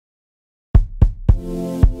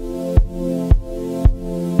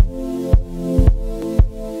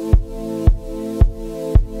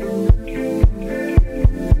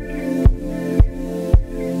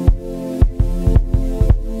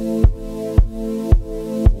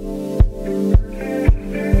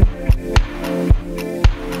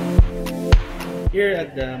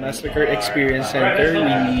at the Mastercard Experience Center,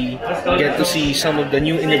 we get to see some of the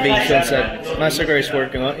new innovations that Mastercard is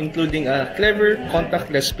working on, including a clever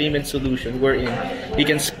contactless payment solution wherein you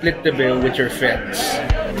can split the bill with your friends.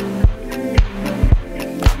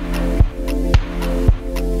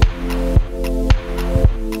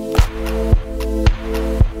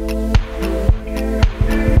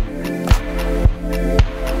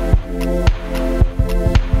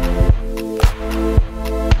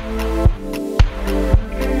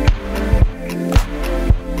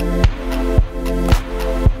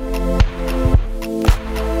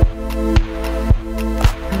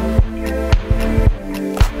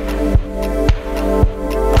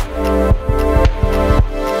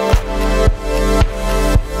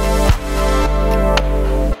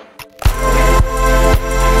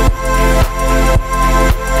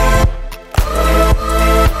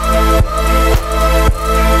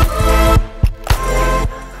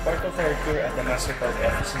 At the Mastercard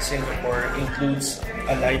office in Singapore includes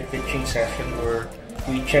a live pitching session where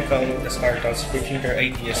we check out the startups pitching their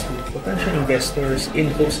ideas to potential investors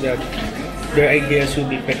in hopes that their ideas will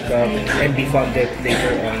be picked up and be funded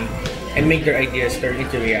later on and make their ideas turn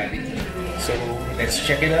into reality. So let's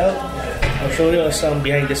check it out. I'll show you some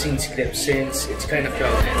behind the scenes clips since it's kind of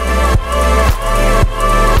crowded.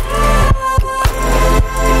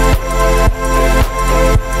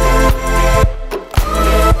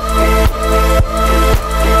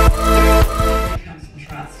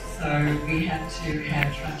 We have to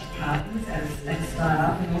have trusted partners as a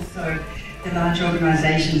startup, and also the large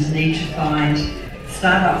organisations need to find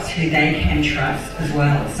startups who they can trust as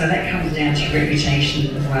well. So that comes down to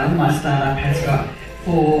reputation as well. My startup has got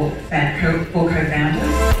four co-founders.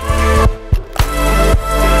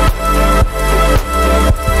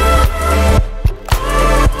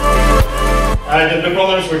 The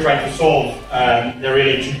problems we're trying to solve, there are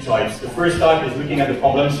really two types. The first type is looking at the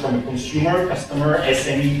problems from a consumer, customer,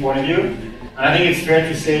 SME point of view. And I think it's fair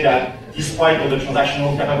to say that despite all the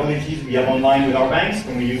transactional capabilities we have online with our banks,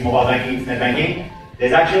 when we use mobile banking, internet banking,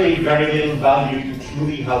 there's actually very little value to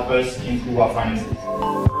truly help us improve our finances.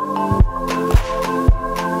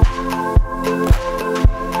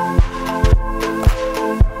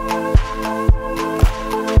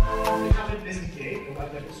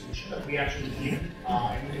 That we actually give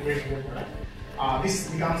integrate with product. This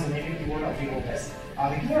becomes the native keyword of the OS.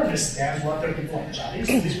 The keyword understands what other people are chatting.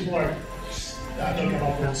 So these people are talking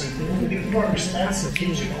about Puehse. The keyword understands, it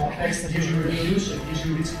gives you context, it gives you reviews, it gives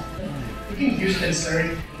you rich content. You can use it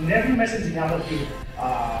necessarily in every messaging app that you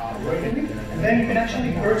work with, and then you can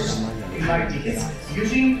actually purchase in my tickets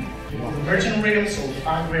using the merchant rails or the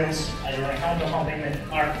bank rails, either account or payment,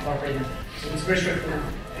 card payment. So it's very straightforward.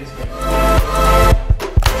 It's good.